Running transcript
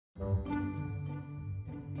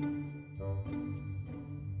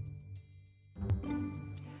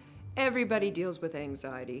Everybody deals with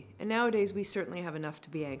anxiety, and nowadays we certainly have enough to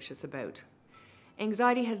be anxious about.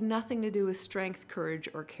 Anxiety has nothing to do with strength, courage,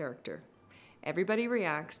 or character. Everybody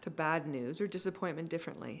reacts to bad news or disappointment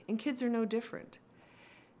differently, and kids are no different.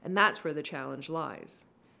 And that's where the challenge lies.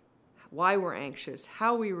 Why we're anxious,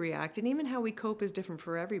 how we react, and even how we cope is different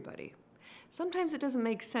for everybody. Sometimes it doesn't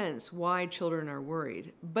make sense why children are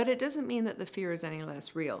worried, but it doesn't mean that the fear is any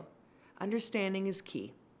less real. Understanding is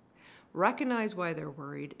key. Recognize why they're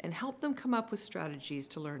worried and help them come up with strategies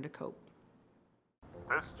to learn to cope.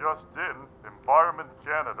 This just in, Environment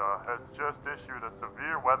Canada has just issued a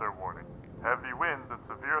severe weather warning. Heavy winds and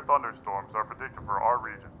severe thunderstorms are predicted for our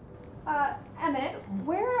region. Emmett,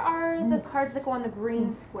 where are the cards that go on the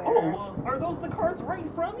green square? Oh, are those the cards right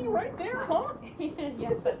in front of me, right there, huh?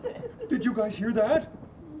 Yes, that's it. Did you guys hear that?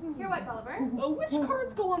 Hear what, Gulliver? Which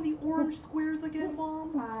cards go on the orange squares again,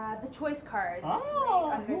 Mom? The choice cards. Oh.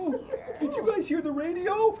 Right under here. Did you guys hear the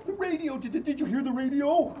radio? The radio, did you hear the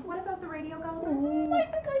radio? What about the radio, Gulliver? I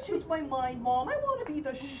think I changed my mind, Mom. I want to be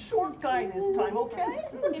the short guy this time, okay?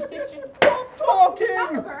 Stop talking!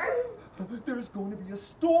 Gulliver? There's going to be a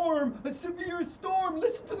storm, a severe storm.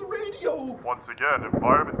 Listen to the radio. Once again,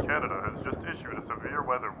 Environment Canada has just issued a severe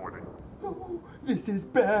weather warning. Oh, this is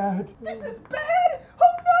bad. This is bad!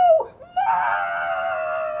 Oh no!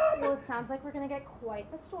 Mom! Well, it sounds like we're gonna get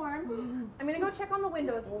quite the storm. I'm gonna go check on the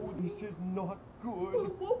windows. Oh, this is not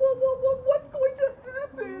good. What's going to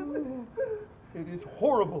happen? It is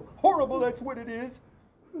horrible. Horrible, that's what it is.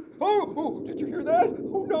 Oh, did you hear that?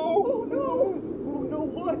 Oh no. Oh no! Oh no,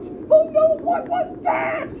 what? Oh no, what was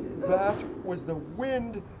that? That was the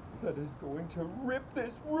wind that is going to rip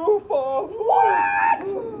this roof off. What?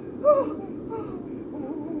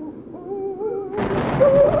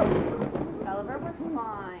 Gulliver, we're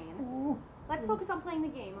fine. Let's focus on playing the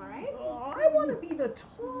game, all right? I want to be the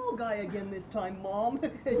tall guy again this time, Mom.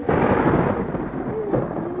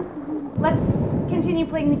 Let's continue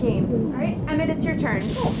playing the game. All right, Emmett, it's your turn.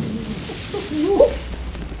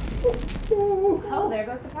 Oh, there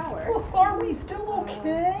goes the power. Are we still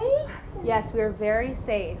okay? Yes, we are very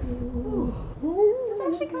safe. This is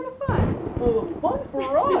actually kind of fun. Fun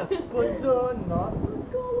for us, but not for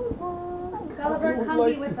Gulliver. Gulliver, come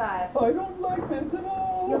be with us. I don't like this at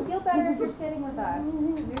all. You'll feel better if you're sitting with us.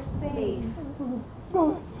 You're safe.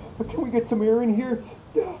 Can we get some air in here?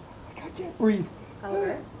 I can't breathe.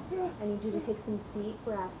 Gulliver, I need you to take some deep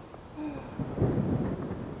breaths.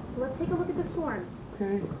 So let's take a look at the storm.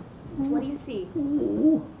 Okay. What do you see?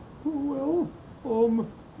 Well,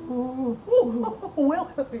 Well,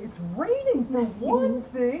 it's raining for one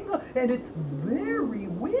thing, and it's very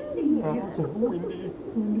windy. it's windy.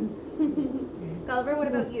 Gulliver, what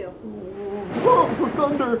about you? Oh,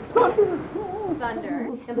 thunder! Thunder.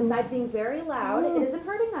 And besides being very loud, it isn't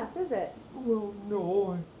hurting us, is it? Well,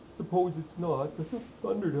 no, I suppose it's not.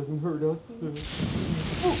 Thunder doesn't hurt us.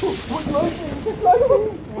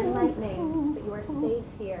 Lightning! And lightning. But you are safe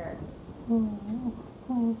here.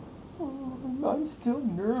 I'm still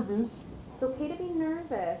nervous. It's okay to be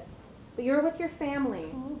nervous, but you're with your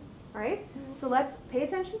family, all right? So let's pay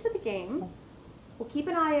attention to the game. We'll keep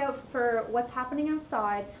an eye out for what's happening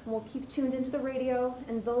outside, and we'll keep tuned into the radio,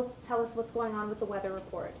 and they'll tell us what's going on with the weather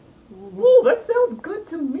report. Oh, that sounds good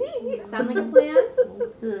to me. Sound like a plan?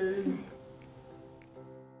 Okay.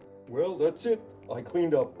 Well, that's it. I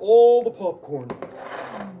cleaned up all the popcorn.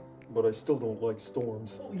 But I still don't like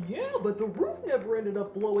storms. Oh, yeah, but the roof never ended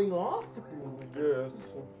up blowing off.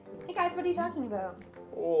 Yes. Hey guys, what are you talking about?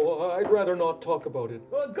 Oh, I'd rather not talk about it.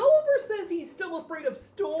 Gulliver says he's still afraid of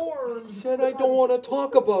storms. Said I don't want to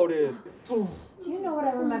talk about it. Do you know what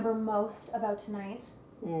I remember most about tonight?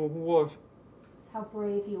 What? It's how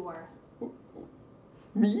brave you were.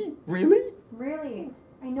 Me? Really? Really.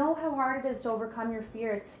 I know how hard it is to overcome your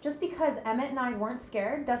fears. Just because Emmett and I weren't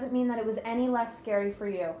scared doesn't mean that it was any less scary for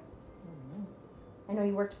you. I know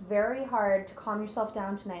you worked very hard to calm yourself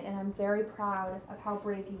down tonight, and I'm very proud of how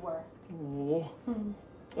brave you were. Oh,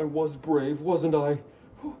 I was brave, wasn't I?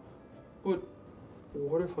 But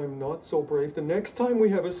what if I'm not so brave the next time we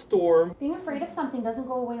have a storm? Being afraid of something doesn't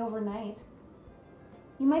go away overnight.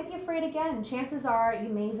 You might be afraid again. Chances are you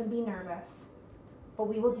may even be nervous. But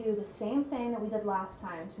we will do the same thing that we did last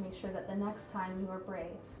time to make sure that the next time you are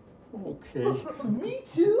brave. Okay. Me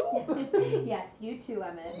too? Yes, you too,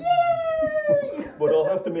 Emmett. Yay! But I'll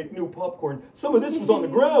have to make new popcorn. Some of this was on the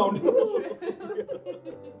ground.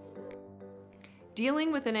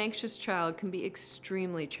 Dealing with an anxious child can be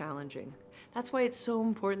extremely challenging. That's why it's so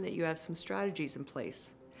important that you have some strategies in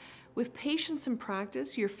place. With patience and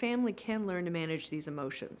practice, your family can learn to manage these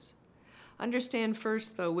emotions. Understand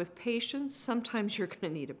first, though, with patience, sometimes you're going to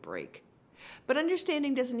need a break. But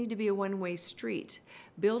understanding doesn't need to be a one-way street.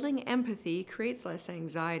 Building empathy creates less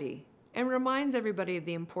anxiety and reminds everybody of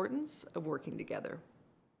the importance of working together.